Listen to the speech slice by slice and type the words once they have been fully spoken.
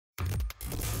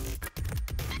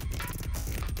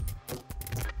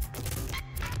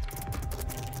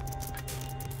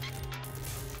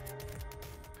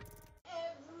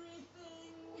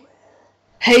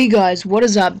Hey guys, what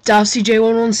is up?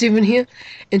 DarcyJ117 here,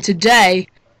 and today,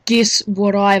 guess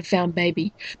what I have found,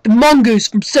 baby? The Mongoose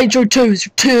from Saints Row 2 has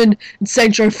returned in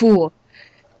Saints Row 4.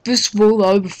 First of all,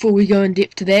 though, before we go in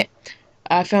depth to that,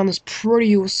 I found this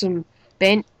pretty awesome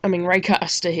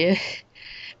raycaster here,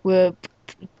 with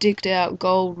decked out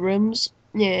gold rims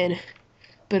and a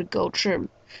bit of gold trim.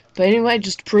 But anyway,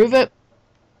 just to prove it,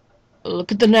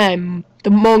 look at the name.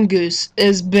 The Mongoose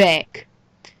is back,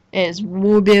 and it's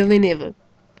more better than ever.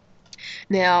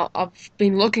 Now, I've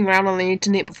been looking around on the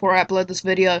internet before I upload this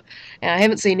video, and I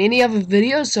haven't seen any other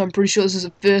videos, so I'm pretty sure this is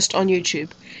the first on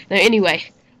YouTube. Now,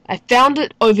 anyway, I found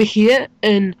it over here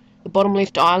in the bottom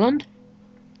left island,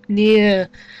 near,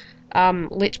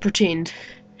 Let's Pretend,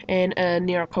 and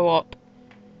near a co-op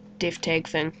death tag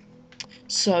thing.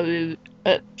 So,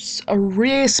 it's a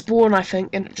rare spawn, I think,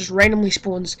 and it just randomly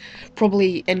spawns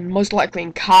probably and most likely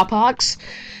in car parks.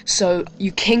 So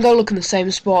you can go look in the same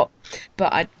spot,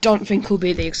 but I don't think he'll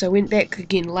be there, because I went back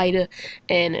again later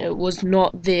and it was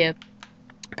not there.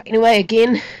 But anyway,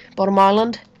 again, bottom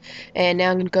island, and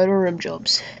now I'm going to go to rim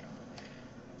jobs.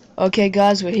 Okay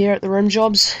guys, we're here at the rim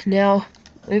jobs. Now,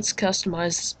 let's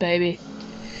customize this baby.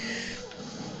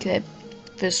 Okay,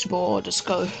 first of all, I'll just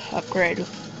go upgrade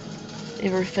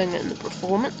everything in the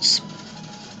performance.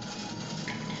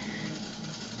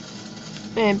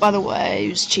 And by the way, I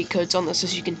use cheat codes on this,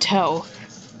 as you can tell,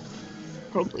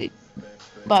 probably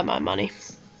by my money.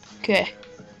 Okay,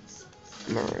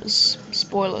 mirrors,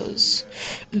 spoilers.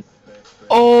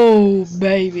 Oh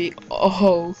baby,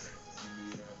 oh,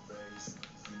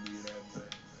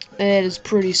 that is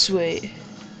pretty sweet.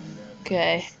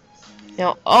 Okay,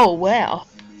 now, oh wow,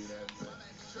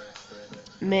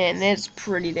 man, that's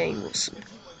pretty dang awesome.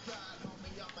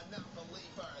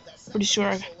 Pretty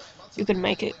sure you can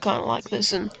make it kind of like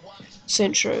this in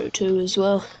Saints Row 2 as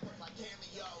well.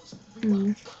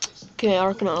 Okay, I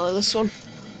reckon I like this one.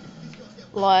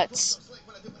 Lights.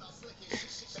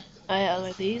 I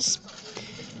like these.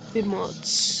 Bit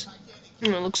mods. It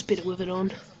looks better with it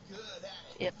on.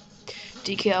 Yep.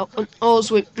 Decal. Oh,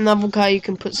 sweet. Another car you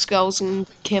can put skulls and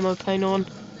camo paint on.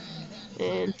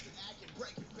 And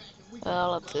I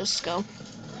love this skull.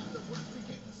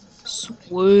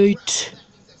 Sweet.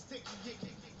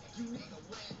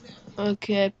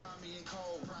 Okay.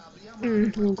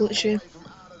 Little glitch here.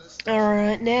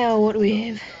 Alright, now what do we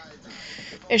have?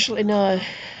 Actually, no.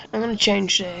 I'm gonna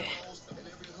change that.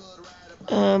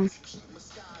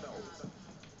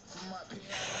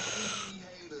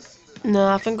 No,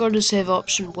 I think I'll just have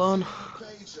option 1.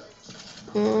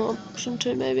 Option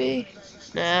 2 maybe?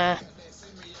 Nah.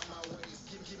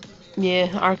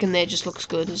 Yeah, I reckon that just looks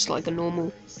good. It's like a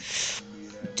normal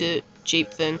dirt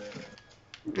Jeep thing.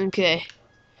 Okay.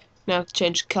 Now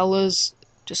change colours.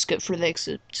 Just skip through that because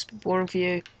it's boring for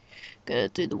you. Gonna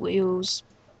do the wheels.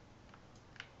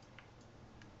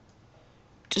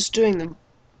 Just doing the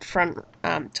front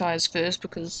tyres first,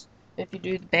 because if you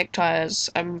do the back tyres,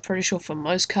 I'm pretty sure for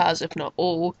most cars, if not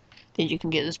all, then you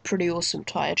can get this pretty awesome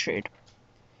tyre tread.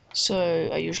 So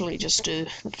I usually just do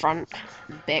the front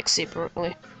and back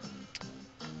separately.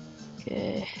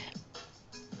 Okay.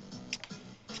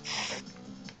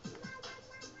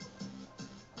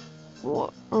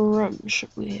 What rim should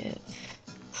we have?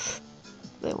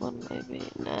 That one maybe?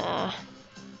 Nah.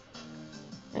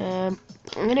 I'm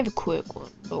gonna have a quirk one,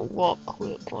 but what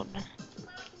quirk one?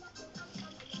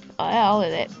 Oh, yeah, I'll let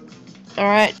that.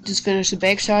 Alright, just finished the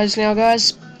back sides now,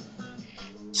 guys.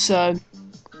 So,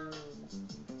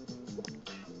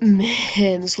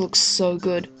 man, this looks so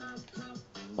good.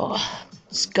 Oh,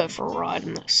 let's go for a ride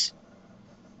in this.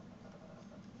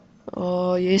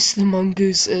 Oh, yes, the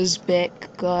Mongoose is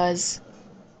back, guys.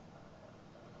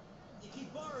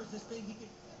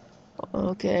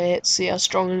 Okay, let's see how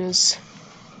strong it is.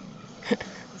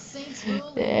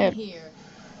 Yeah,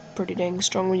 pretty dang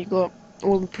strong when you got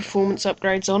all the performance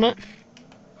upgrades on it.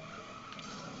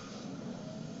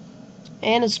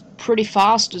 And it's pretty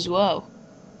fast as well.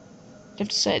 I have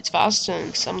to say it's faster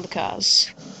than some of the cars.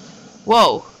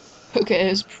 Whoa! Okay,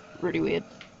 that's pretty weird.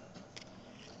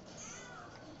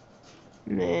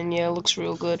 Man, yeah, it looks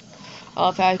real good. I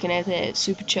love how you can have that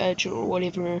supercharger or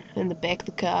whatever in the back of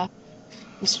the car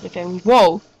instead of having.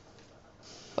 Whoa!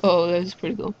 Oh, that's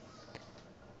pretty cool.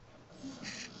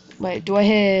 Wait, do I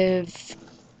have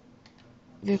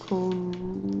vehicle?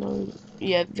 No.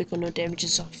 Yeah, vehicle no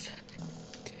damages off.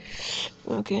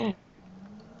 Okay.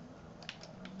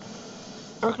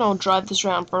 I reckon I'll drive this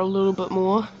around for a little bit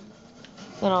more.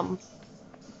 Then I'm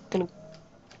gonna.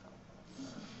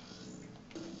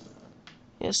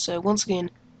 Yeah, so once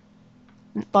again,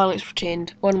 by Let's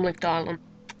Pretend, bottom left island,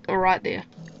 right there,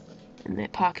 in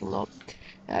that parking lot.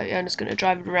 I'm just gonna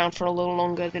drive it around for a little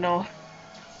longer, then I'll...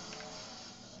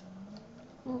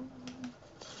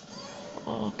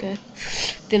 Oh, okay.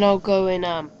 Then I'll go and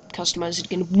customize it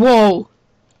again. Whoa!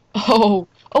 Oh,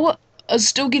 what? I was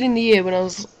still getting the air when I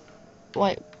was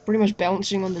like pretty much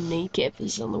balancing on the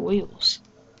kneecaps on the wheels.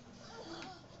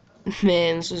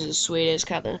 Man, this is a sweet ass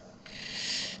car then.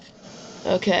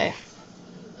 Okay.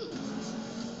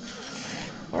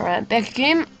 Alright, back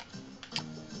again.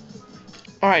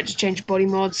 Alright, just change body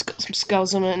mods, got some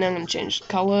skulls on it, now I'm gonna change the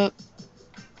colour.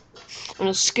 I'm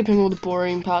just skipping all the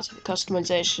boring parts of the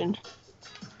customization.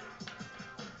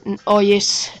 Oh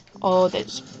yes. Oh,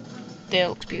 that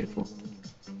looks beautiful.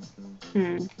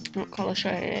 What colour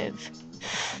should I have?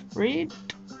 Red?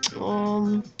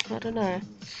 I don't know.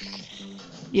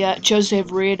 Yeah, chose to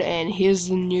have red, and here's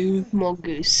the new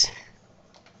Mongoose.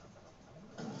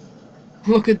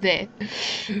 Look at that.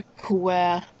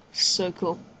 Wow, so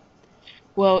cool.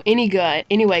 Well,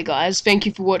 anyway guys, thank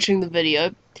you for watching the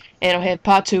video, and I'll have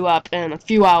part 2 up in a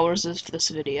few hours of this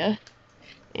video,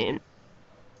 and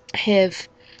have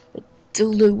a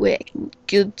dildo-whacking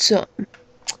good time.